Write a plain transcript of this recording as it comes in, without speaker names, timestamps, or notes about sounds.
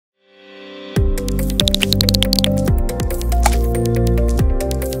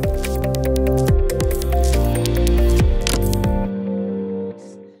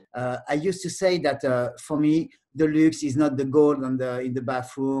I used to say that for me, the luxe is not the gold in the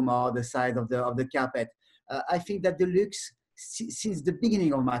bathroom or the side of the carpet. I think that the luxe, since the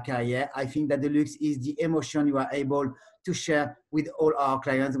beginning of my career, I think that the luxe is the emotion you are able to share with all our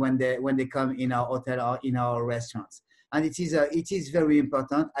clients when they come in our hotel or in our restaurants. And it is very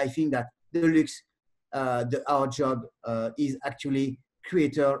important. I think that the luxe, our job is actually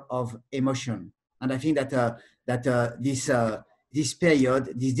creator of emotion. And I think that this period,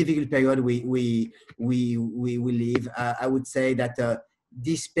 this difficult period we live, I would say that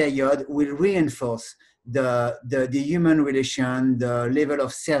this period will reinforce the human relation, the level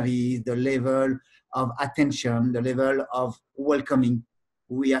of service, the level of attention, the level of welcoming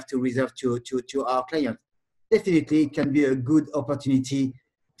we have to reserve to our clients. Definitely, it can be a good opportunity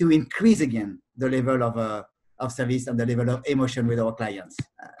to increase again the level of service and the level of emotion with our clients.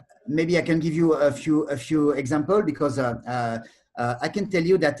 Maybe I can give you a few examples, because I can tell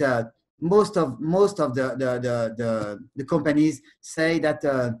you that most of the companies say that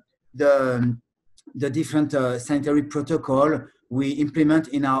the different sanitary protocol we implement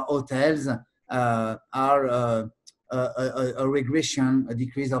in our hotels are a regression, a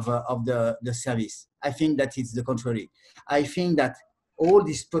decrease of the service. I think that it's the contrary. I think that all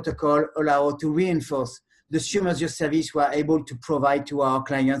this protocol allow to reinforce the sur-mesure service we are able to provide to our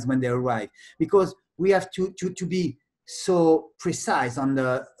clients when they arrive, because we have to be so precise on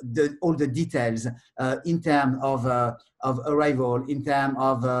all the details in terms of arrival, in terms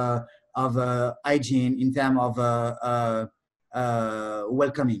of hygiene, in terms of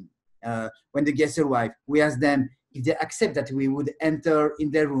welcoming. When the guests arrive, we ask them if they accept that we would enter in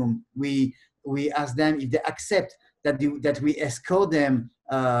their room. We ask them if they accept that we escort them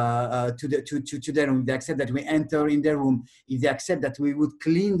to their room. They accept that we enter in their room. If they accept that we would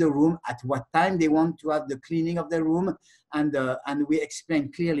clean the room, at what time they want to have the cleaning of their room, and we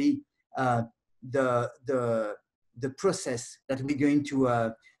explain clearly the process that we're going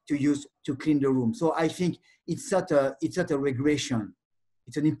to use to clean the room. So I think it's not a regression.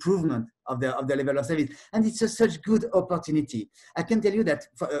 It's an improvement of the level of service, and it's such good opportunity. I can tell you that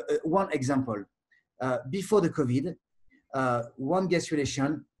for one example. Before the COVID, one guest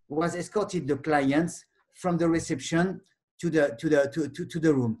relation was escorted the clients from the reception to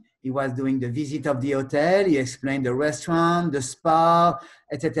the room. He was doing the visit of the hotel. He explained the restaurant, the spa,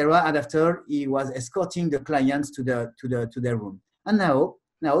 etc. And after, he was escorting the clients to their room. And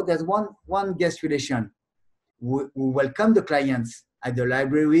now there's one guest relation who welcome the clients at the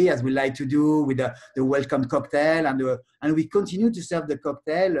library, as we like to do, with the welcome cocktail, and we continue to serve the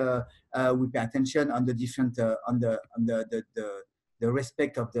cocktail. We pay attention on the different on the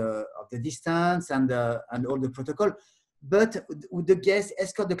respect of the distance and all the protocol. But the guests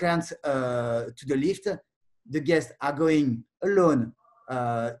escort the clients to the lift. The guests are going alone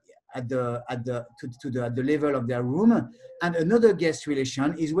at the level of their room, and another guest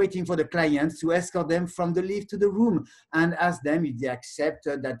relation is waiting for the clients to escort them from the lift to the room and ask them if they accept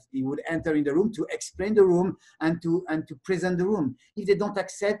that he would enter in the room, to explain the room and to present the room. If they don't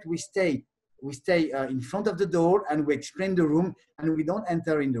accept, we stay in front of the door and we explain the room, and we don't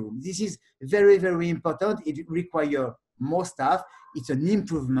enter in the room. This is very, very important. It requires more staff. It's an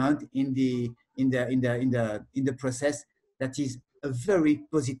improvement in the process that is a very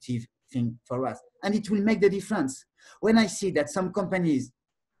positive thing for us, and it will make the difference. When I see that some companies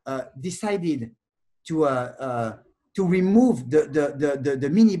decided to remove the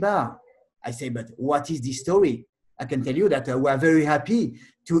mini bar, I say, but what is the story? I can tell you that we are very happy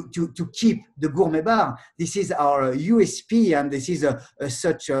to keep the gourmet bar. This is our USP, and this is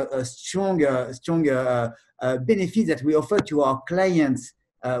such a strong benefit that we offer to our clients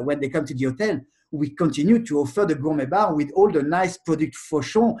when they come to the hotel. We continue to offer the gourmet bar with all the nice product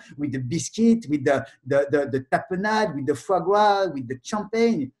Fauchon, with the biscuit, with the tapenade, with the foie gras, with the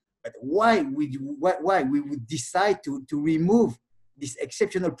champagne. But why we would decide to remove this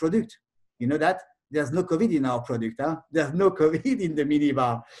exceptional product? You know that? There's no COVID in our product. There's no COVID in the mini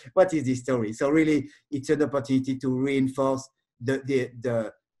bar. What is this story? So really, it's an opportunity to reinforce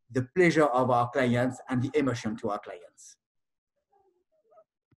the pleasure of our clients and the emotion to our clients.